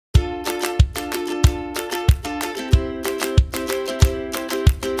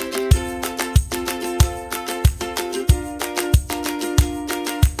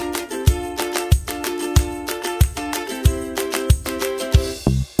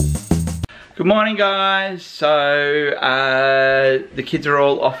Good morning, guys. So the kids are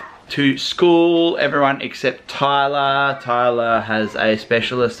all off to school, everyone except Tyler. Tyler has a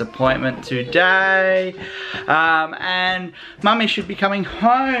specialist appointment today, and Mummy should be coming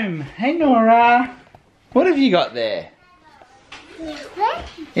home. Hey Nora, what have you got there?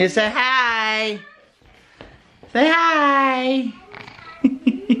 You say hi. Say hi.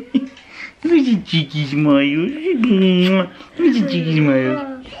 Look at your cheeky smile. Look at your cheeky smile.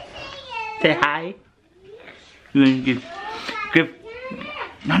 Say hi. You want to give.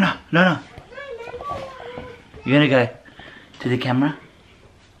 No. You're gonna go to the camera.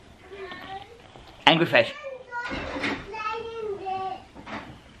 Angry face.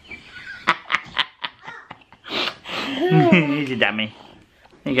 He's a dummy.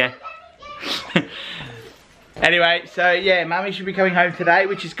 There you go. Anyway, so yeah, Mummy should be coming home today,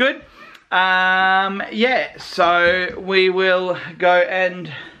 which is good. Yeah, so we will go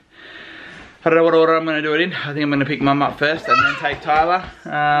and I don't know what order I'm going to do it in. I think I'm going to pick Mum up first and then take Tyler.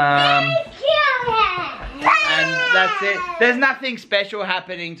 And that's it. There's nothing special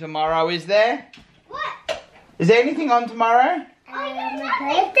happening tomorrow, is there? What? Is there anything on tomorrow? My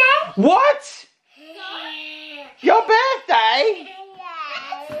birthday? What? Your birthday?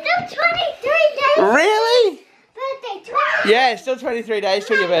 Still 23 days. Really? Birthday 20. Yeah, still 23 days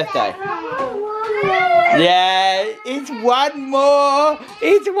till your birthday. Yeah, it's one more.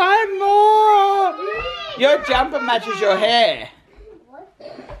 It's one more. Your jumper matches your hair.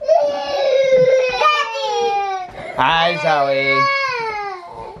 Hi, Zoe.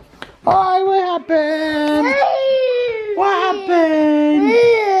 Hi, what happened? What happened?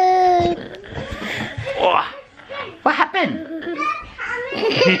 Oh, what happened?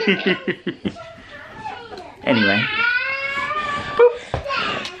 Anyway.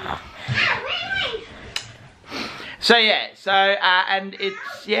 So yeah, and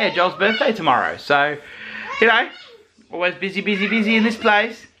it's, yeah, Joel's birthday tomorrow. So, you know, always busy in this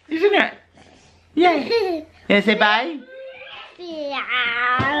place, isn't it? Yeah. You wanna say bye?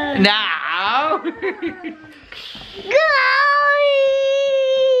 Yeah. No.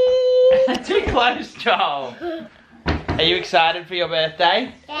 Too close, Joel. Are you excited for your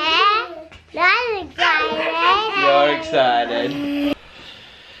birthday? Yeah. I'm excited. You're excited.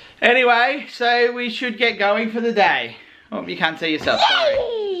 Anyway, so we should get going for the day. Oh, you can't see yourself,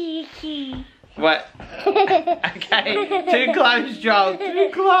 sorry. What? Okay, too close, Joel, too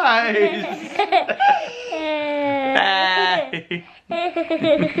close.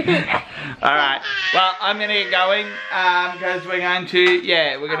 Alright, well, I'm going to get going because we're going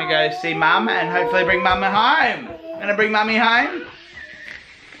to go see Mum and hopefully bring Mum home. Going to bring Mummy home?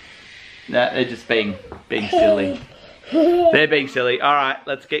 No, they're just being silly. They're being silly. Alright,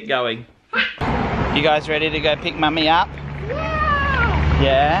 let's get going. You guys ready to go pick Mummy up?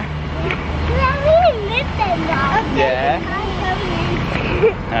 Yeah? Yeah?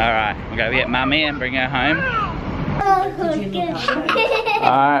 Alright, we'll go get Mummy and bring her home.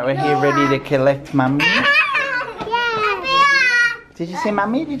 Alright, we're here ready to collect Mummy. Did you see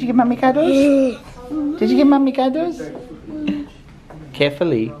Mummy? Did you get Mummy cuddles? Did you get Mummy cuddles?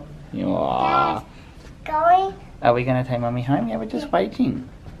 Carefully. Aww. Going? Are we going to take Mummy home? Yeah, we're just waiting.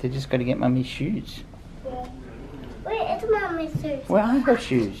 They just got to get Mummy's shoes. Where is Mommy's shoes? Where are her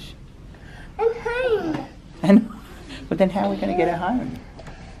shoes? I'm home. And, but then how are we going to get her home?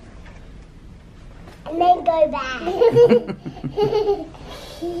 And then go back.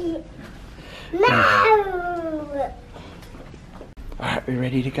 No! Alright, we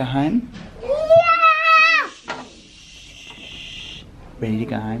ready to go home? Yeah! Ready to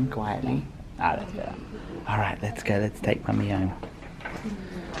go home quietly? Ah, that's better. Alright, let's go. Let's take Mummy home.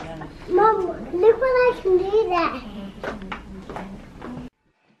 Mom, look what I can do there.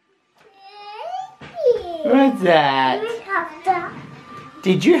 What's that? I have that.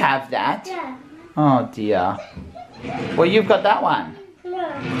 Did you have that? Yeah. Oh dear. Well, you've got that one. No.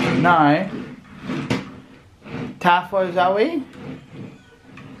 No. Tafo Zoe?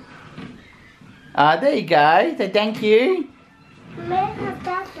 Ah, there you go. So thank you. May I have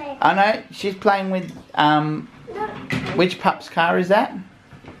that thing? I know, she's playing with, which pup's car is that?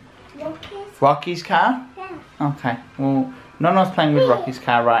 Rockies? Rocky's car? Yeah. Okay, well, Nona's playing with Rocky's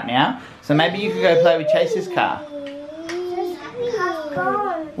car right now, so maybe you could go play with Chase's car. It's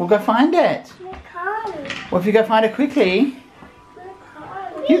gone. We'll go find it. We can't. Well, if you go find it quickly,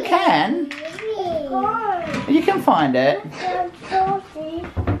 We can't. you can. It's gone. You can find it. It's saucy.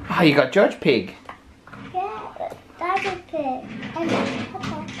 Oh, you got George Pig. Yeah, that's a pig. And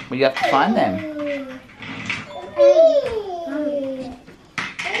Well, you have to find them.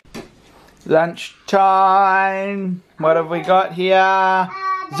 Lunchtime. What have we got here?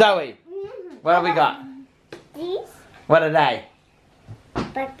 Zoe, What have we got? These. What are they?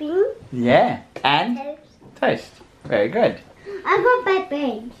 Baked beans. Yeah. And? Toast. Toast. Very good. I got baked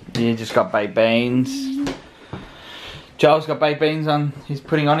beans. You just got baked beans. Joel's got baked beans on. He's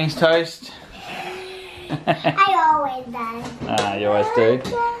putting on his toast. I always do. Ah, you always do.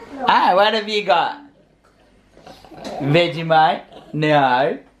 Ah, what have you got? Vegemite?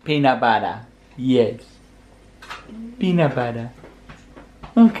 No. Peanut butter? Yes. Peanut butter.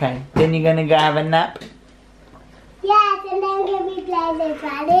 Okay. Then you're gonna go have a nap? Yes, and then can we play this,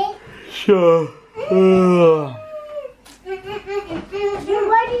 ready? Sure. What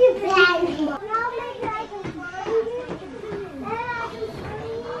are you playing?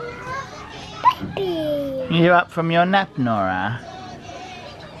 Baby. You up from your nap, Nora?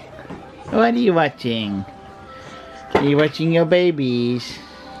 What are you watching? Are you watching your babies?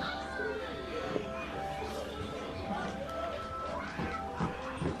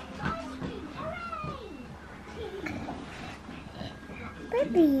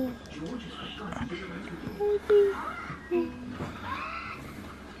 Baby.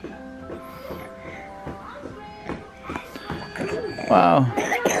 Wow.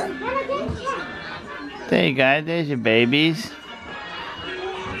 There you go, there's your babies.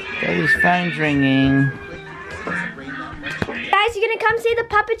 Daddy's phone's ringing. Guys, you gonna come see the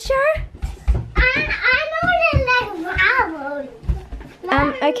puppet show? I know what it's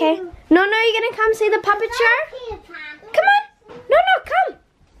like. Okay. No, you're gonna come see the puppet show? Come on. No, come.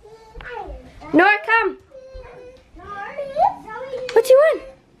 Nora, come. What you want?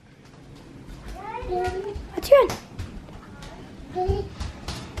 What you want?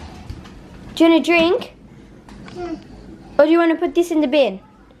 Do you want a drink? Or do you want to put this in the bin?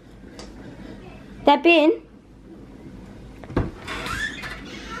 That bin?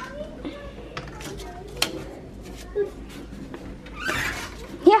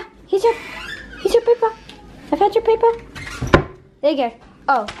 Yeah, here's your paper. I've had your paper. There you go.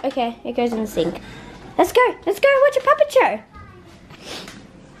 Oh, okay, it goes in the sink. Let's go watch a puppet show.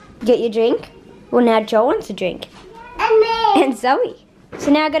 Get your drink. Well, now Joel wants a drink. And me. And Zoe.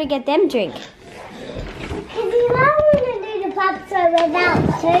 So now I gotta get them drink. If you want to do the puppet show without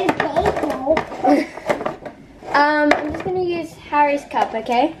two people. I'm just gonna use Harry's cup,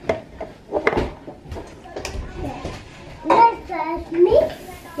 okay? Let's first mix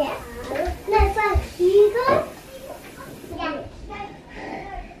it. Let's first you go. Yeah.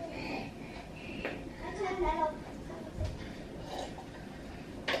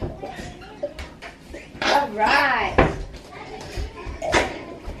 Alright.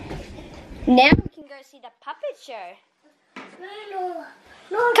 Now we can go see the puppet show.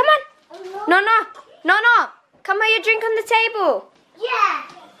 No. Come on. No. Come have your drink on the table. Yeah.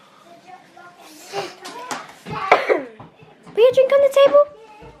 Put your drink on the table.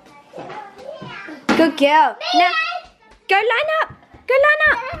 Good girl. Now, go line up. Go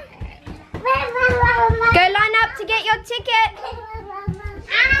line up to get your ticket.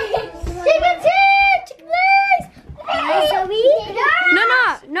 Ticket, please.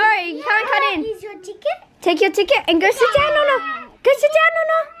 No, you can't cut in. Is your ticket? Take your ticket and go sit down, no. Go sit down,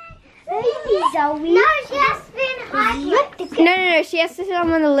 no. Baby Zoe. No, she has to be in high. No, she has to sit on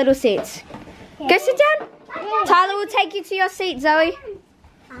one of the little seats. Go sit down. Tyler will take you to your seat, Zoe.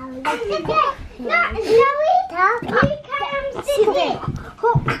 No,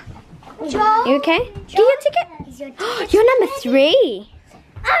 Zoe. You okay? Get your ticket. You're number 3.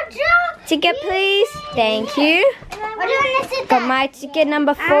 Oh, Joe. Ticket, please. Thank you. Got my ticket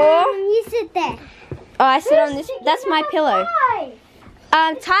number 4. You sit there. Oh, I sit on this. That's my pillow.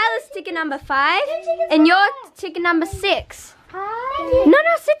 Tyler's ticket number 5, and your ticket number 6. No,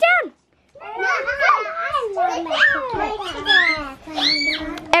 sit down.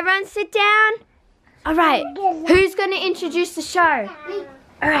 Everyone sit down. All right. Who's going to introduce the show?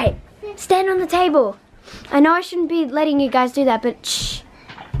 All right. Stand on the table. I know I shouldn't be letting you guys do that, but shh.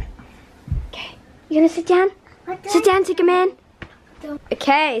 Okay. You going to sit down? Sit down, Ticket Man.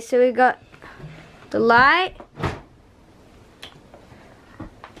 Okay, so we got the light.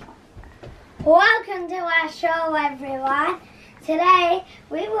 Welcome to our show, everyone. Today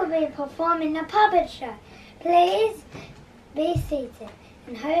we will be performing a puppet show. Please be seated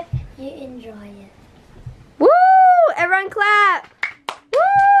and hope you enjoy it. Woo! Everyone clap.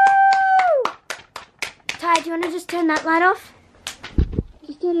 Woo! Ty, do you want to just turn that light off?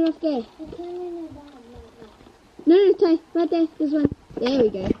 Just turn it off there. No, Ty, right there. This one. There we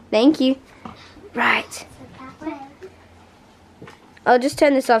go. Thank you. Right. I'll just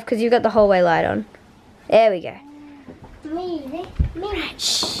turn this off because you've got the hallway light on. There we go.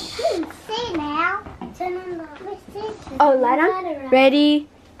 Shh. See now. Turn on the Oh, light on? Ready,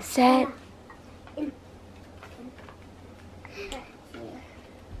 set,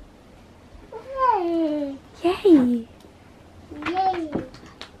 Yay. Yay.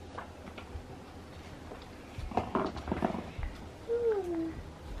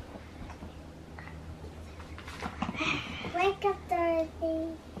 Wake up, Dorothy.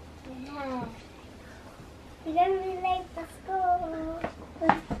 Yeah. You're gonna be late for school.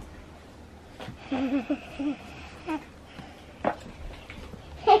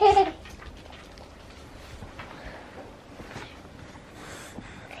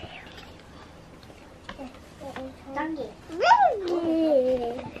 Donkey.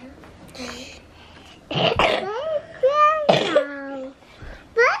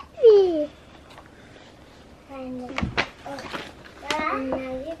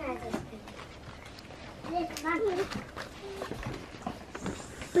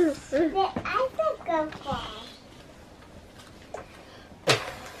 I could go far.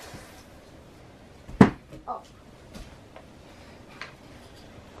 Oh.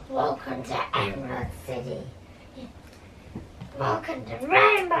 Welcome to Emerald City. Welcome to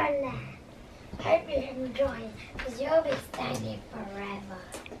Rainbow Land. Hope you enjoy it, because you'll be staying here forever.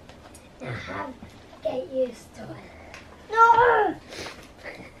 Now get used to it. No!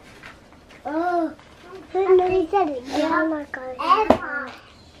 Oh, somebody said it. Oh my God. Ever.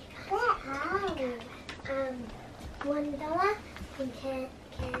 $1 and 10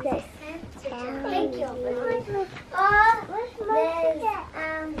 cents. Thank you. There's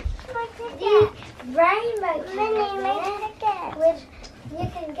the rainbow ticket, which you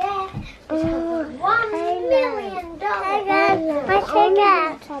can get $1 million.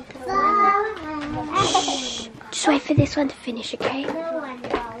 Just wait for this one to finish, okay? $1.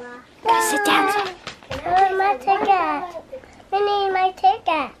 Sit down. My ticket. I need my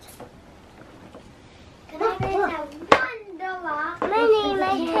ticket. Can I get $1? I need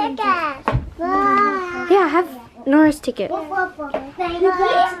my ticket. Yeah, I have Nora's ticket. Thank you. Go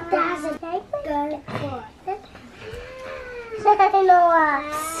for it. Noah.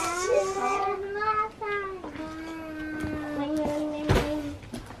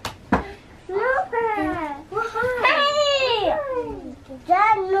 Hey!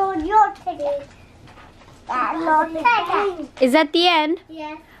 Dad, no, your ticket. Dad, no ticket. Is that the end?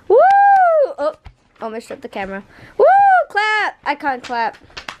 Yes. Woo! Oh, almost shut the camera. Woo! Clap! I can't clap.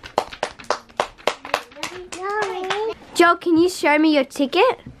 Joel, can you show me your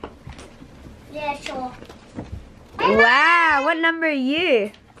ticket? Yeah, sure. Wow, what number are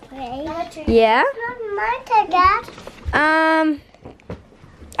you? Wait. Yeah? My ticket.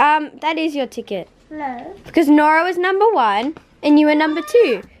 That is your ticket. No. Because Nora was number 1, and you were number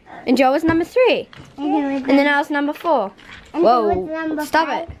 2, and Joel was number 3, and then I was number 4. Whoa! Stop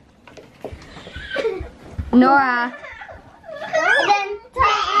it, Nora.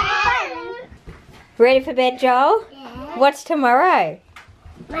 Ready for bed, Joel? Yeah. What's tomorrow?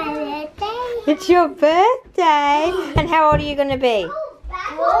 My birthday. It's your birthday. And how old are you going to be?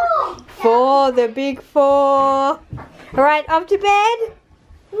 4, the big 4. All right, off to bed.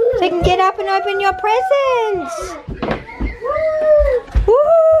 So you can get up and open your presents.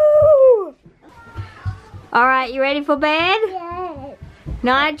 Woo! All right, you ready for bed? Yes.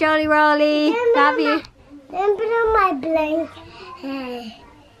 Night, Jolly Rolly. Love you. Then put on my blanket.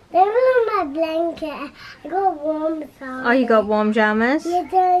 Then put on my blanket. I got warm side. Oh, you got warm pajamas? Yeah,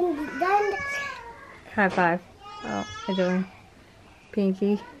 then. High five. Oh, they're doing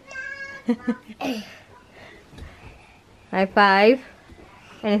pinky. High five.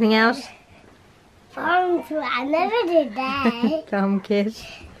 Anything else? I never did that. Thumb kiss.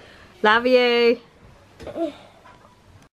 Love you.